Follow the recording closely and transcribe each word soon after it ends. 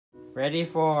Ready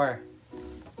for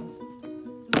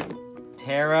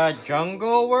Terra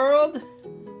Jungle World?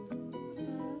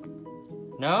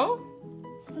 No?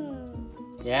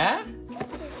 Yeah?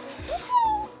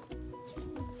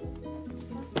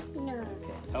 No.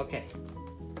 Okay.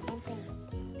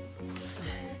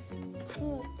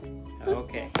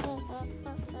 Okay.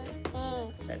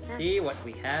 Let's see what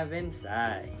we have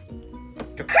inside.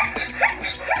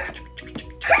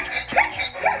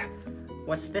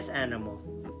 What's this animal?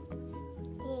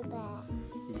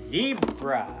 Zebra.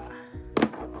 Zebra.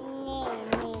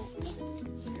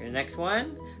 Your next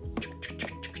one.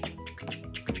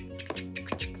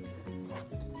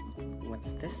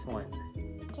 What's this one?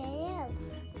 Giraffe.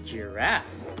 Giraffe.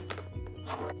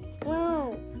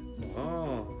 Oh.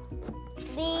 Oh.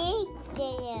 Big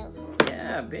giraffe.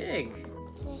 Yeah, big.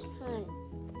 This one.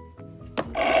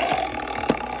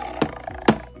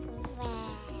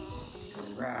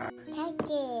 Rah.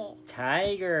 Tiger.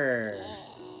 Tiger.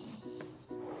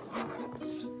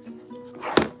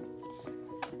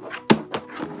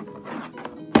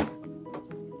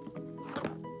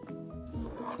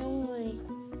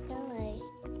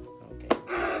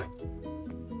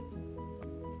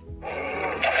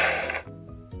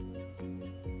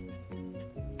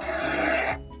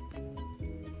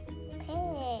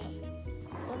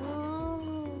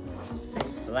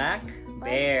 Black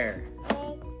bear.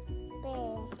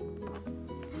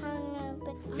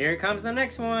 Here comes the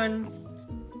next one.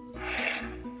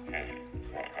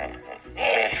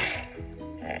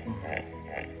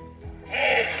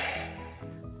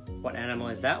 What animal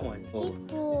is that one?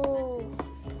 Hippo.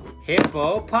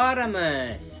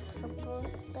 Hippopotamus.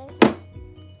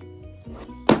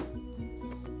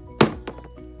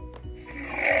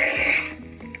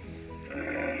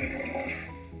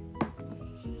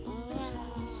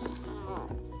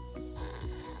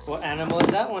 What animal is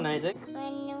that one, Izyk?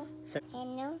 Rhino.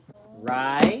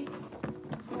 Rhinoceros.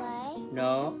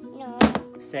 No.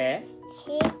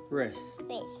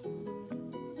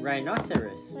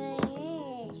 Rhinoceros.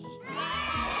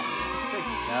 Good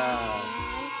job.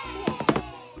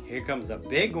 Here comes a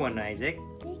big one, Izyk.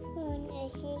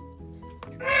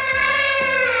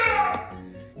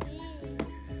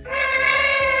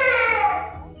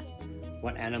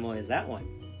 What animal is that one?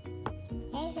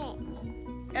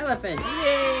 Elephant.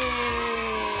 Yay!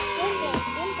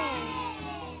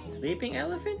 Sleeping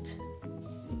elephant?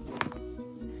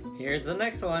 Here's the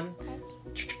next one.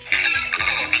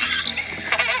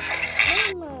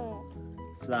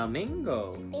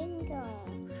 Flamingo.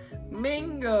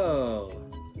 Mingo.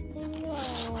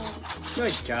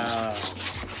 Good job.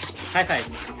 High five.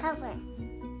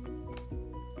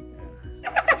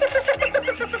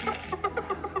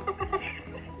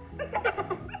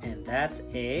 And that's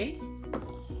a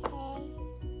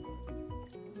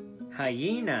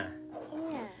hyena.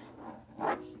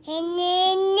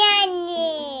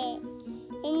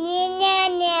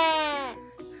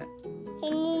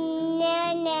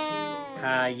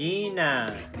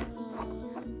 Hyena.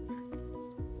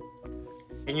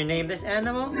 Can you name this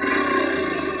animal?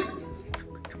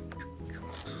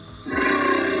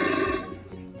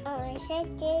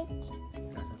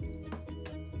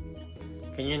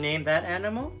 Can you name that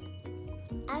animal?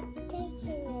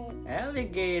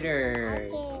 Alligator.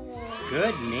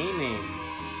 Good naming.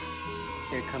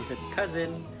 Here comes its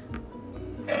cousin.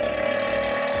 Can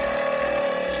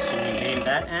you name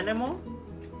that animal?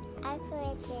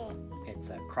 It's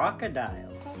a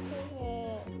crocodile.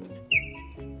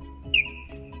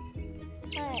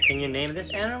 Can you name this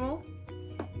animal?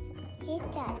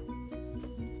 Cheetah.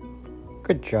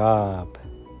 Good job.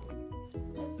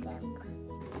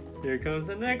 Here comes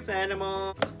the next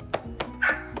animal.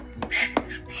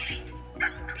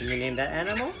 Can you name that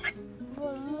animal?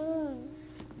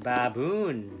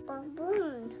 Baboon.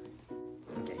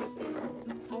 Okay.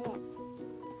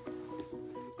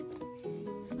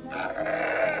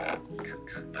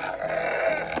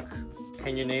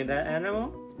 Can you name that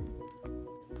animal?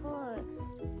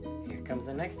 Here comes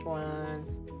the next one.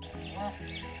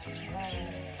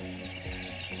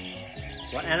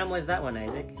 What animal is that one,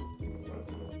 Izyk?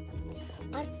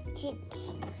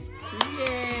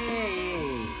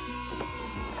 Yay!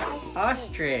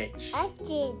 Ostrich.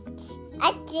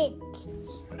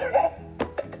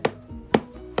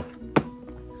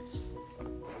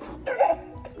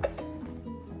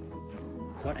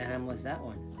 What animal is that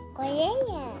one?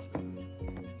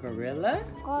 Gorilla?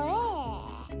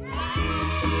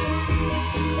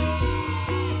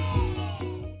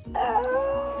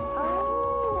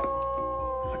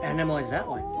 What animal is that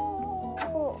one?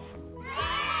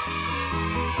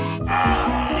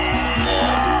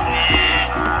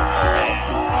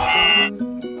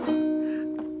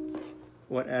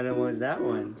 What animal is that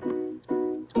one?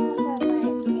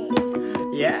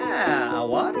 Buffalo. Yeah, a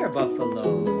water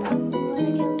buffalo.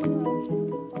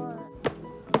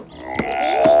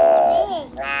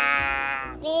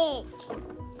 Big.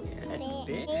 Yeah, it's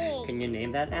big. Can you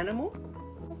name that animal?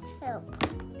 Nope.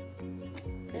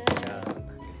 Good job.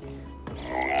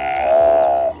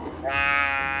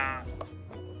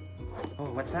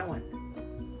 Oh, what's that one?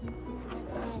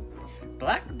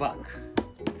 Black buck.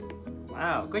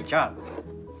 Wow, good job.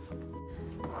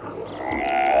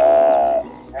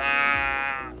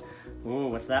 Ooh,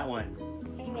 what's that one?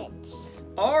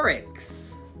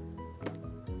 Oryx.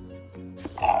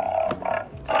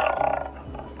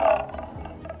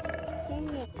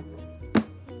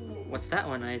 What's that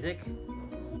one, Izyk?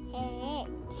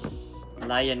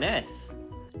 Lioness.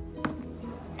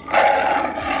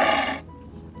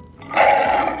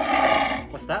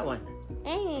 What's that one?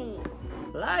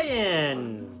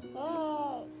 Lion.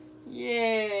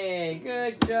 Yay,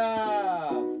 good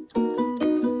job.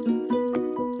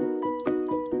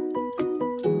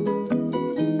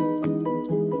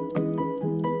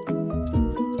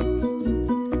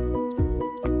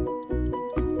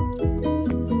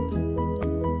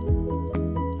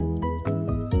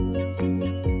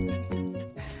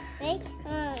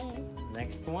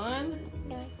 Next one.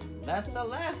 That's the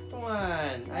last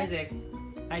one.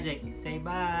 Izyk, say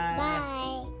bye.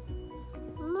 Bye.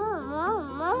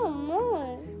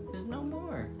 More. There's no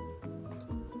more.